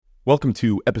Welcome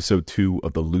to episode 2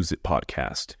 of the Lose It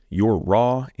podcast, your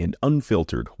raw and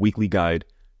unfiltered weekly guide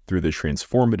through the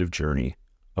transformative journey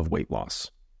of weight loss.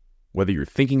 Whether you're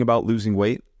thinking about losing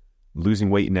weight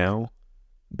now,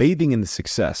 bathing in the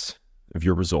success of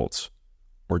your results,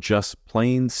 or just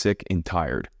plain sick and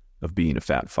tired of being a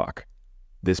fat fuck,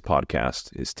 this podcast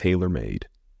is tailor-made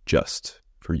just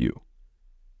for you.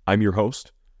 I'm your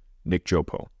host, Nick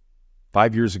Jopo.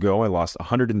 5 years ago, I lost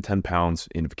 110 pounds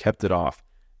and have kept it off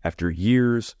after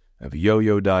years of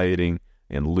yo-yo dieting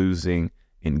and losing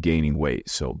and gaining weight.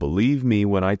 So believe me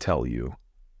when I tell you,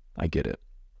 I get it.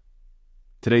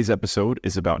 Today's episode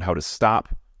is about how to stop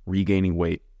regaining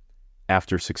weight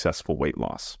after successful weight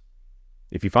loss.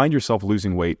 If you find yourself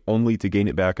losing weight only to gain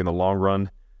it back in the long run,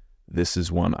 this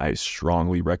is one I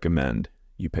strongly recommend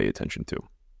you pay attention to.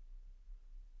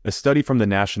 A study from the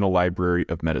National Library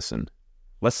of Medicine,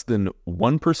 less than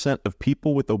 1% of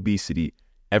people with obesity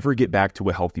ever get back to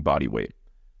a healthy body weight.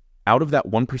 Out of that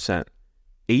 1%,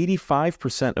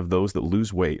 85% of those that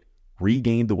lose weight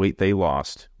regain the weight they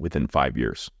lost within 5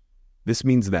 years. This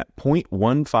means that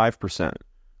 0.15%,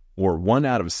 or 1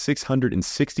 out of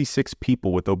 666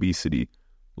 people with obesity,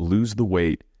 lose the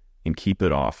weight and keep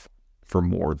it off for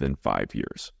more than 5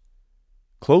 years.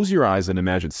 Close your eyes and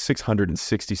imagine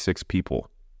 666 people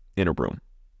in a room.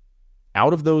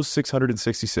 Out of those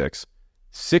 666,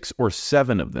 6 or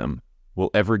 7 of them will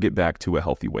ever get back to a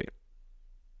healthy weight.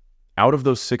 Out of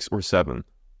those 6 or 7,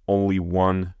 only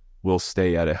 1 will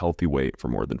stay at a healthy weight for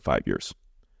more than 5 years.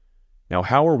 Now,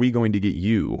 how are we going to get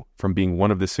you from being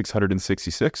one of the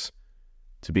 666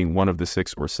 to being one of the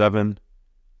 6 or 7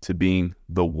 to being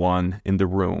the one in the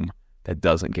room that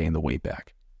doesn't gain the weight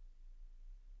back?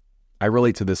 I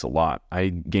relate to this a lot. I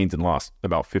gained and lost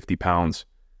about 50 pounds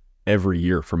every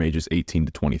year from ages 18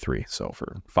 to 23, so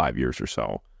for 5 years or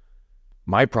so.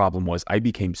 My problem was I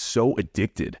became so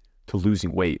addicted to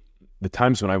losing weight. The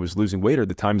times when I was losing weight are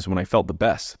the times when I felt the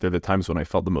best. They're the times when I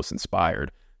felt the most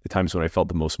inspired, the times when I felt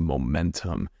the most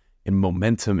momentum. And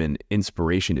momentum and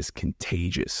inspiration is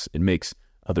contagious. It makes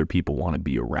other people want to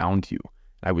be around you.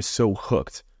 I was so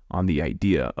hooked on the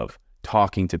idea of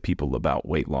talking to people about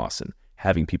weight loss and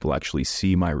having people actually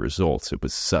see my results. It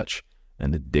was such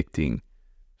an addicting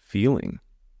feeling.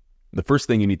 The first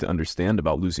thing you need to understand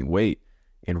about losing weight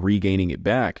and regaining it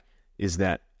back is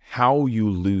that how you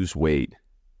lose weight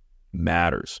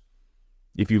matters.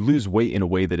 If you lose weight in a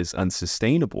way that is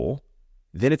unsustainable,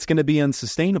 then it's going to be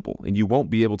unsustainable and you won't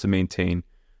be able to maintain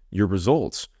your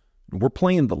results. We're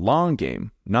playing the long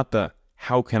game, not the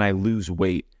how can I lose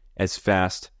weight as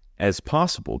fast as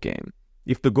possible game.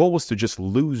 If the goal was to just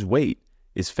lose weight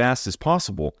as fast as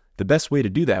possible, the best way to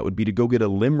do that would be to go get a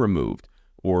limb removed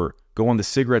or go on the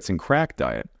cigarettes and crack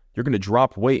diet. You're going to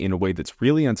drop weight in a way that's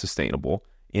really unsustainable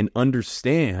and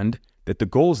understand that the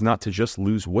goal is not to just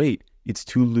lose weight, it's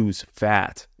to lose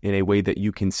fat in a way that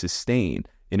you can sustain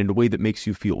and in a way that makes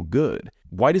you feel good.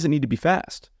 Why does it need to be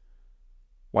fast?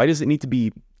 Why does it need to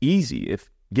be easy? If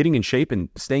getting in shape and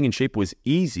staying in shape was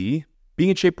easy,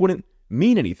 being in shape wouldn't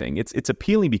mean anything. It's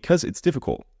appealing because it's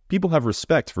difficult. People have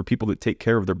respect for people that take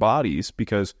care of their bodies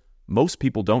because most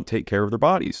people don't take care of their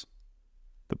bodies.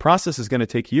 The process is going to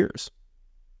take years.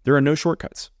 There are no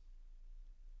shortcuts.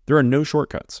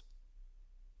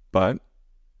 But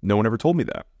no one ever told me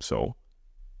that. So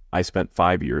I spent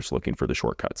 5 years looking for the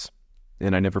shortcuts,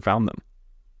 and I never found them.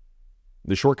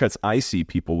 The shortcuts I see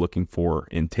people looking for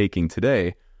and taking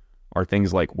today are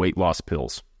things like weight loss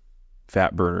pills,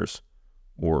 fat burners,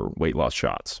 or weight loss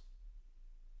shots.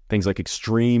 Things like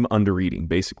extreme undereating,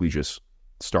 basically just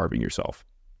starving yourself,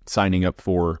 signing up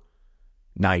for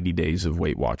 90 days of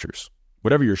Weight Watchers.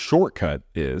 Whatever your shortcut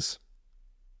is,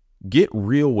 get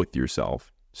real with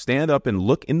yourself. Stand up and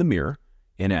look in the mirror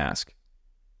and ask,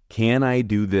 can I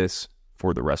do this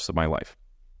for the rest of my life?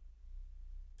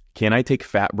 Can I take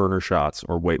fat burner shots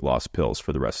or weight loss pills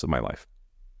for the rest of my life?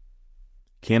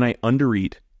 Can I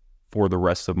undereat for the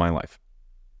rest of my life?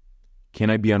 Can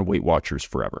I be on Weight Watchers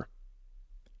forever?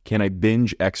 Can I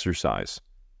binge exercise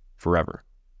forever?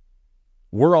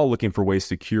 We're all looking for ways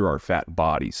to cure our fat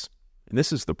bodies. And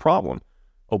this is the problem.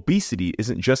 Obesity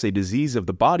isn't just a disease of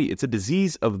the body, it's a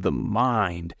disease of the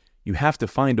mind. You have to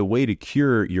find a way to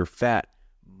cure your fat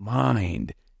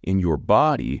mind, and your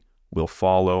body will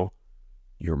follow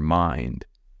your mind.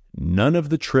 None of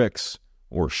the tricks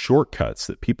or shortcuts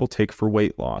that people take for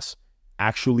weight loss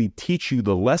actually teach you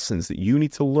the lessons that you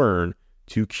need to learn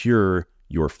to cure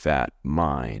your fat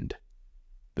mind.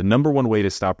 The number one way to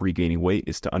stop regaining weight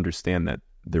is to understand that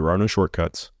there are no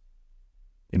shortcuts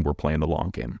and we're playing the long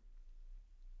game.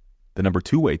 The number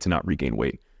two way to not regain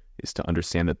weight is to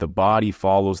understand that the body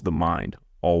follows the mind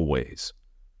always.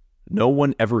 No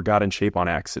one ever got in shape on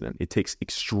accident. It takes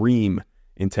extreme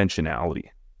intentionality.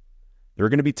 There are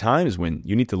going to be times when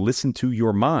you need to listen to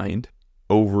your mind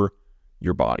over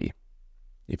your body.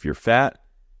 If you're fat,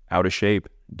 out of shape,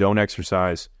 don't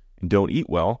exercise, and don't eat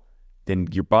well, then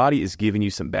your body is giving you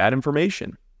some bad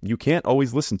information. You can't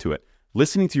always listen to it.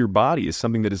 Listening to your body is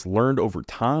something that is learned over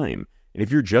time. And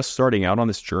if you're just starting out on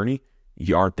this journey,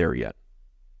 you aren't there yet.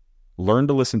 Learn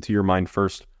to listen to your mind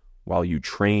first while you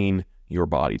train your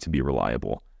body to be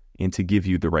reliable and to give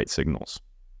you the right signals.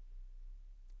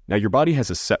 Now, your body has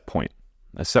a set point.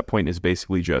 A set point is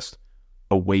basically just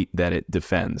a weight that it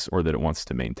defends or that it wants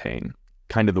to maintain,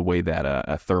 kind of the way that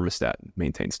a thermostat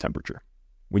maintains temperature.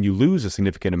 When you lose a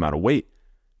significant amount of weight,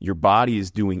 your body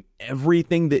is doing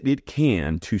everything that it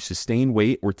can to sustain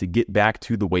weight or to get back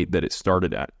to the weight that it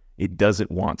started at. It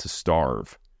doesn't want to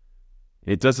starve.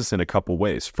 It does this in a couple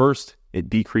ways. First, it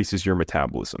decreases your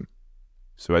metabolism.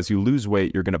 So as you lose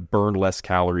weight, you're going to burn less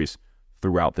calories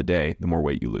throughout the day, the more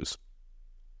weight you lose.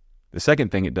 The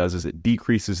second thing it does is it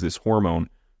decreases this hormone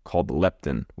called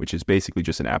leptin, which is basically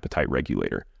just an appetite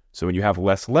regulator. So when you have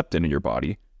less leptin in your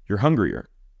body, you're hungrier.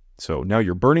 So now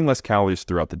you're burning less calories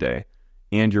throughout the day,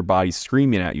 and your body's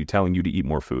screaming at you, telling you to eat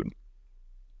more food.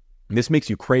 And this makes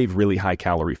you crave really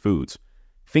high-calorie foods.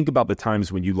 Think about the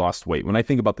times when you lost weight. When I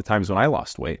think about the times when I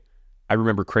lost weight, I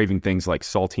remember craving things like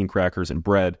saltine crackers and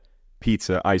bread,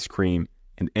 pizza, ice cream,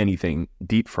 and anything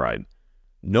deep fried.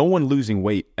 No one losing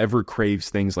weight ever craves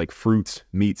things like fruits,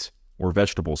 meats, or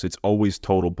vegetables. It's always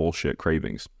total bullshit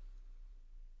cravings.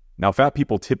 Now, fat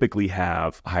people typically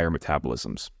have higher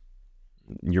metabolisms.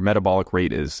 Your metabolic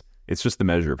rate it's just the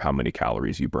measure of how many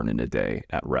calories you burn in a day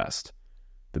at rest.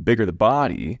 The bigger the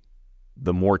body,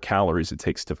 the more calories it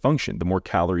takes to function, the more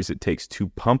calories it takes to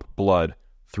pump blood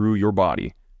through your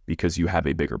body because you have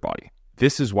a bigger body.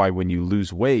 This is why when you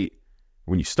lose weight,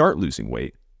 when you start losing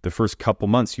weight, the first couple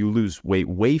months you lose weight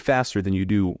way faster than you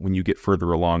do when you get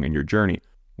further along in your journey.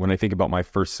 When I think about my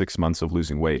first 6 months of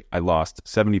losing weight, I lost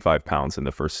 75 pounds in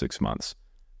the first 6 months.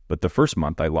 But the first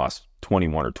month I lost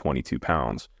 21 or 22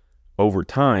 pounds. Over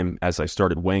time, as I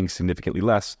started weighing significantly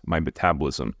less, my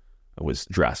metabolism was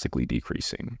drastically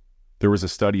decreasing. There was a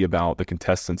study about the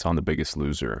contestants on The Biggest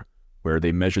Loser where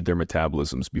they measured their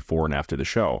metabolisms before and after the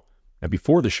show. Now,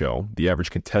 before the show, the average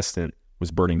contestant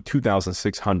was burning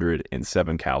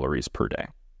 2,607 calories per day.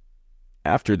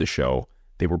 After the show,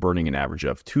 they were burning an average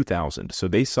of 2,000. So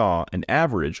they saw an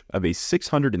average of a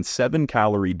 607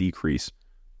 calorie decrease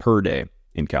per day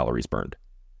in calories burned.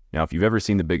 Now, if you've ever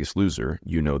seen The Biggest Loser,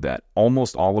 you know that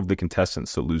almost all of the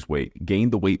contestants that lose weight gain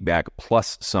the weight back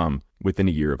plus some within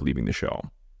a year of leaving the show.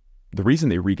 The reason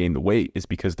they regain the weight is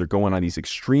because they're going on these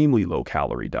extremely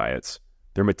low-calorie diets.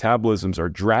 Their metabolisms are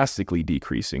drastically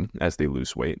decreasing as they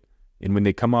lose weight. And when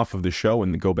they come off of the show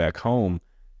and they go back home,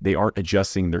 they aren't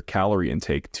adjusting their calorie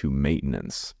intake to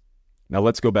maintenance. Now,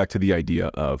 let's go back to the idea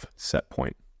of set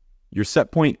point. Your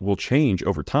set point will change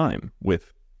over time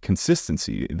with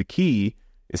consistency. The key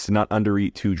is to not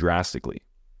undereat too drastically.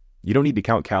 You don't need to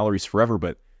count calories forever,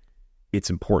 but it's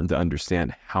important to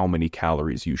understand how many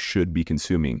calories you should be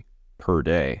consuming per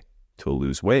day to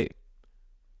lose weight.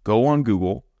 Go on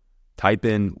Google, type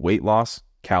in weight loss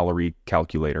calorie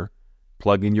calculator,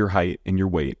 plug in your height and your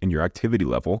weight and your activity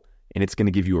level, and it's going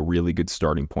to give you a really good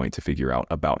starting point to figure out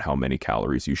about how many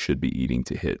calories you should be eating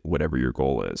to hit whatever your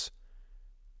goal is.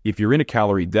 If you're in a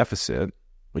calorie deficit,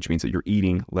 which means that you're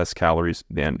eating less calories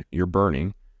than you're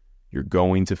burning, you're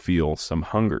going to feel some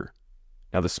hunger.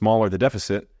 Now, the smaller the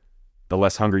deficit, the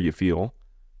less hunger you feel,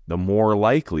 the more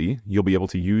likely you'll be able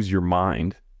to use your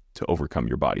mind to overcome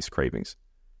your body's cravings.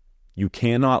 You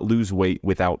cannot lose weight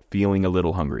without feeling a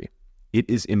little hungry. It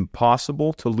is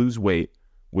impossible to lose weight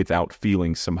without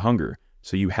feeling some hunger.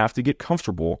 So you have to get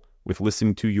comfortable with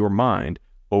listening to your mind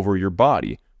over your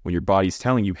body. When your body's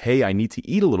telling you, hey, I need to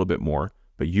eat a little bit more,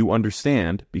 but you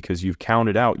understand because you've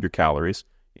counted out your calories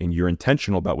and you're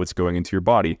intentional about what's going into your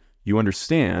body, you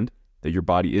understand that your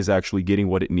body is actually getting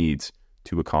what it needs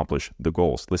to accomplish the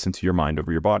goals. Listen to your mind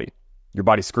over your body. Your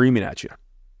body's screaming at you,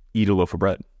 eat a loaf of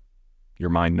bread. Your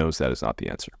mind knows that is not the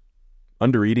answer.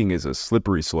 Undereating is a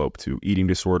slippery slope to eating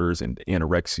disorders and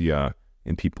anorexia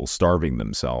and people starving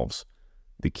themselves.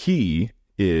 The key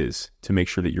is to make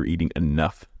sure that you're eating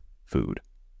enough food.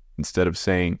 Instead of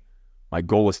saying, my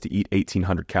goal is to eat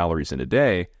 1,800 calories in a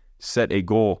day, set a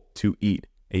goal to eat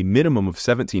a minimum of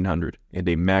 1,700 and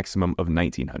a maximum of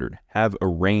 1,900. Have a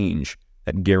range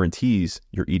that guarantees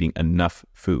you're eating enough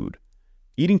food.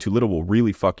 Eating too little will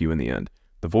really fuck you in the end.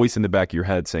 The voice in the back of your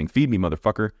head saying, feed me,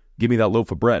 motherfucker, give me that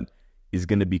loaf of bread, is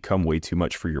going to become way too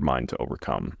much for your mind to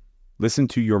overcome. Listen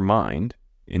to your mind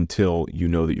until you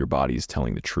know that your body is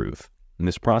telling the truth. And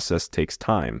this process takes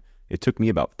time. It took me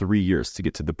about 3 years to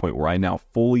get to the point where I now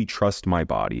fully trust my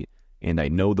body, and I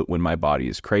know that when my body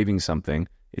is craving something,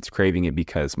 it's craving it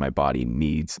because my body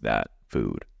needs that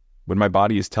food. When my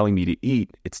body is telling me to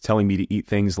eat, it's telling me to eat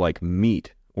things like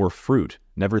meat or fruit,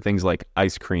 never things like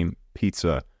ice cream,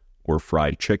 pizza, or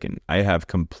fried chicken. I have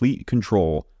complete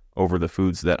control over the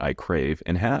foods that I crave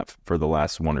and have for the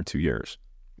last 1 or 2 years.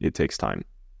 It takes time.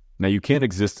 Now, you can't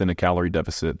exist in a calorie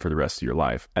deficit for the rest of your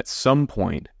life. At some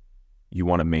point, you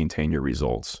want to maintain your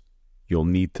results. You'll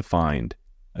need to find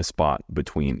a spot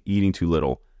between eating too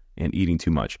little and eating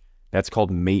too much. That's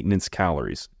called maintenance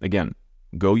calories. Again,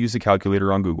 go use a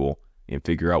calculator on Google and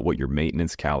figure out what your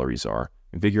maintenance calories are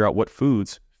and figure out what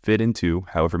foods fit into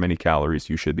however many calories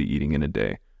you should be eating in a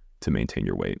day to maintain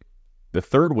your weight. The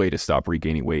third way to stop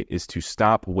regaining weight is to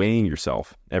stop weighing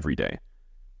yourself every day.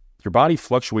 Your body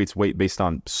fluctuates weight based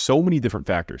on so many different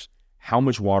factors. How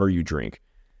much water you drink,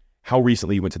 how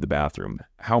recently you went to the bathroom,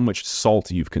 how much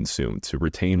salt you've consumed to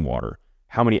retain water,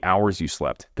 how many hours you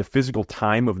slept, the physical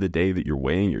time of the day that you're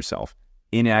weighing yourself,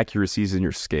 inaccuracies in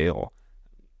your scale.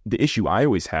 The issue I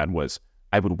always had was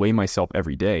I would weigh myself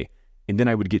every day, and then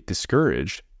I would get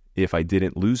discouraged if I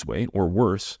didn't lose weight, or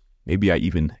worse, maybe I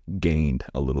even gained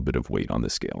a little bit of weight on the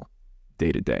scale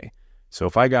day to day. So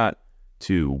if I got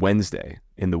to Wednesday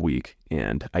in the week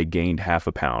and I gained half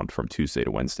a pound from Tuesday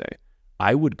to Wednesday,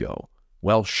 I would go,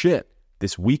 well, shit,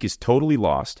 this week is totally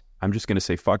lost. I'm just going to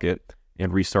say fuck it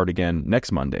and restart again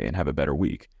next Monday and have a better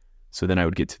week. So then I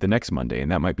would get to the next Monday,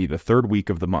 and that might be the third week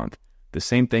of the month. The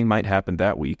same thing might happen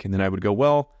that week, and then I would go,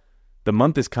 well, the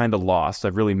month is kind of lost.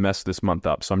 I've really messed this month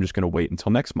up, so I'm just going to wait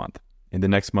until next month. And the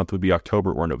next month would be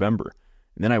October or November.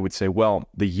 And then I would say, well,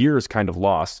 the year is kind of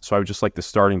lost, so I would just like the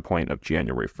starting point of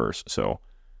January 1st. So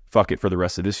fuck it for the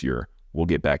rest of this year. We'll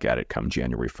get back at it come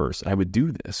January 1st. And I would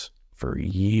do this for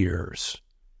years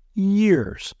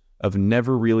of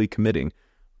never really committing.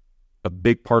 A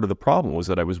big part of the problem was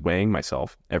that I was weighing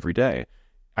myself every day.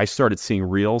 I started seeing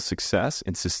real success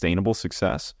and sustainable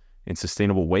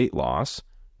weight loss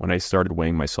when I started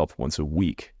weighing myself once a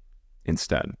week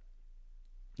instead.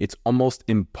 It's almost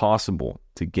impossible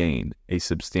to gain a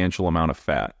substantial amount of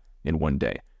fat in one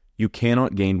day. You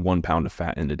cannot gain 1 pound of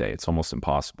fat in a day. It's almost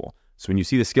impossible. So when you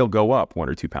see the scale go up 1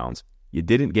 or 2 pounds, you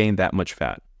didn't gain that much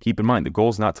fat. Keep in mind, the goal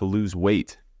is not to lose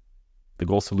weight. The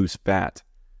goal is to lose fat.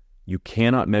 You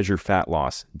cannot measure fat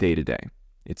loss day to day.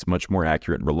 It's much more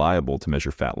accurate and reliable to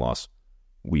measure fat loss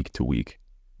week to week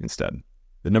instead.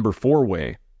 The number 4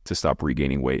 way to stop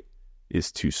regaining weight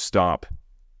is to stop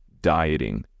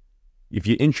dieting. If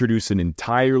you introduce an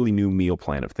entirely new meal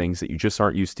plan of things that you just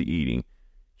aren't used to eating,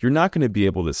 you're not going to be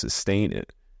able to sustain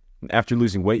it. After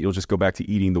losing weight, you'll just go back to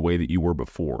eating the way that you were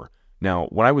before. Now,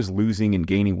 when I was losing and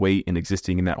gaining weight and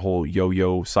existing in that whole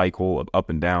yo-yo cycle of up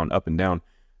and down,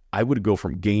 I would go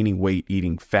from gaining weight,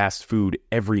 eating fast food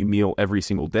every meal, every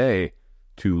single day,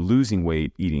 to losing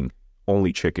weight, eating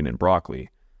only chicken and broccoli.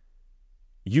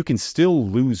 You can still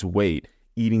lose weight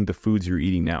eating the foods you're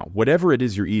eating now. Whatever it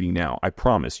is you're eating now, I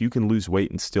promise you can lose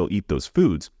weight and still eat those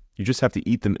foods. You just have to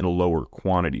eat them in a lower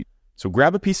quantity. So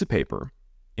grab a piece of paper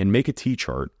and make a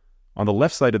T-chart. On the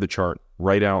left side of the chart,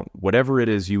 write out whatever it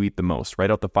is you eat the most.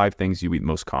 Write out the 5 things you eat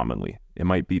most commonly. It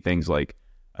might be things like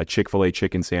a Chick-fil-A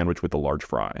chicken sandwich with a large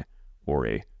fry, or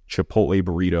a Chipotle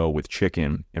burrito with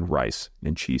chicken and rice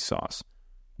and cheese sauce.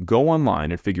 Go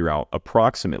online and figure out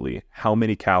approximately how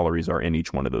many calories are in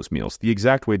each one of those meals, the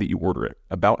exact way that you order it,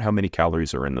 about how many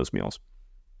calories are in those meals.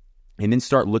 And then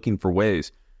start looking for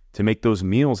ways to make those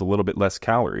meals a little bit less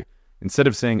calorie. Instead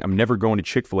of saying, I'm never going to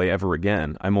Chick-fil-A ever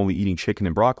again, I'm only eating chicken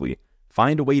and broccoli,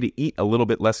 find a way to eat a little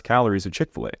bit less calories at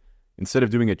Chick-fil-A. Instead of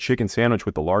doing a chicken sandwich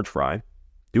with a large fry,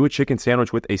 do a chicken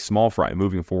sandwich with a small fry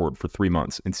moving forward for 3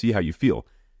 months and see how you feel.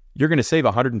 You're going to save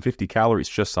 150 calories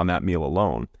just on that meal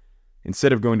alone.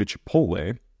 Instead of going to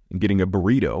Chipotle and getting a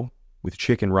burrito with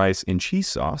chicken, rice, and cheese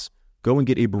sauce, go and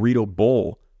get a burrito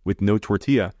bowl with no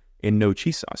tortilla and no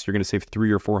cheese sauce. You're going to save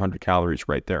 300 or 400 calories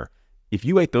right there. If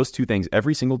you ate those 2 things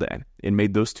every single day and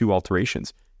made those 2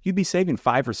 alterations, you'd be saving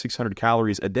 500 or 600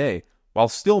 calories a day while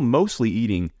still mostly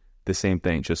eating the same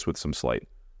thing, just with some slight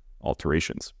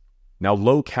alterations. Now,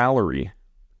 low calorie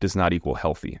does not equal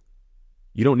healthy.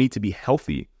 You don't need to be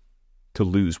healthy to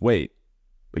lose weight,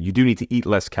 but you do need to eat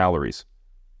less calories.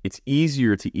 It's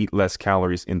easier to eat less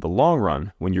calories in the long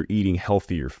run when you're eating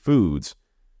healthier foods,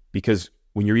 because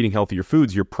when you're eating healthier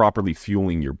foods, you're properly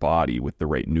fueling your body with the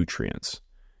right nutrients.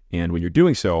 And when you're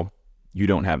doing so, you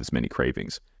don't have as many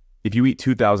cravings. If you eat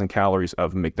 2,000 calories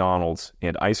of McDonald's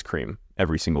and ice cream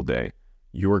every single day,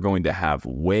 you are going to have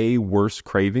way worse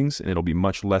cravings, and it'll be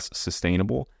much less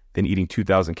sustainable than eating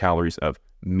 2,000 calories of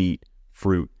meat,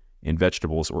 fruit, and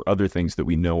vegetables, or other things that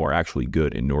we know are actually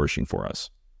good and nourishing for us.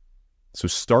 So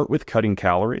start with cutting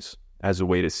calories as a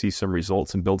way to see some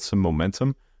results and build some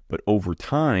momentum, but over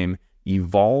time,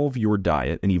 evolve your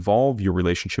diet and evolve your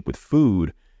relationship with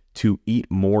food to eat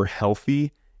more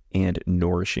healthy and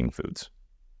nourishing foods.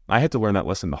 I had to learn that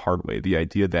lesson the hard way, the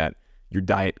idea that your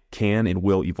diet can and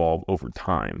will evolve over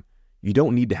time. You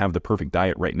don't need to have the perfect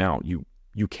diet right now.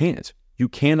 You can't. You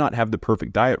cannot have the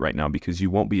perfect diet right now because you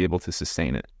won't be able to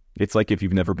sustain it. It's like if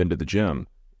you've never been to the gym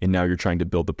and now you're trying to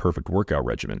build the perfect workout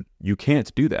regimen. You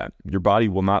can't do that. Your body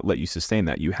will not let you sustain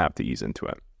that. You have to ease into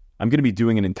it. I'm going to be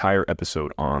doing an entire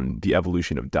episode on the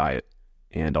evolution of diet,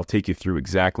 and I'll take you through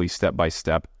exactly step by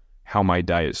step how my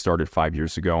diet started 5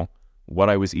 years ago, what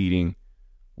I was eating,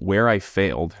 where I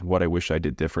failed, what I wish I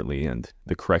did differently, and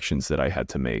the corrections that I had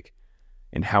to make,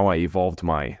 and how I evolved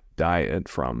my diet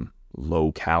from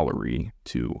low calorie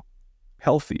to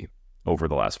healthy over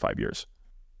the last 5 years.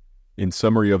 In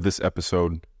summary of this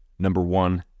episode, number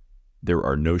 1, there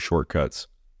are no shortcuts.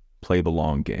 Play the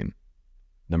long game.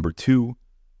 Number 2,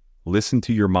 listen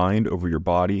to your mind over your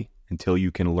body until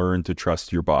you can learn to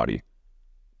trust your body.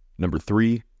 Number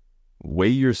 3, weigh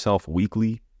yourself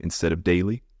weekly instead of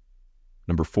daily.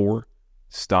 Number 4,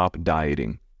 stop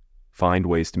dieting. Find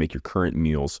ways to make your current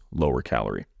meals lower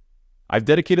calorie. I've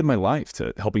dedicated my life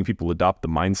to helping people adopt the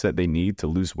mindset they need to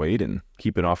lose weight and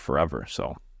keep it off forever.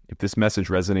 So if this message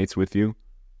resonates with you,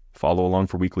 follow along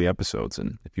for weekly episodes.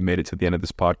 And if you made it to the end of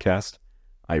this podcast,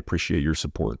 I appreciate your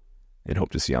support and hope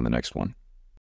to see you on the next one.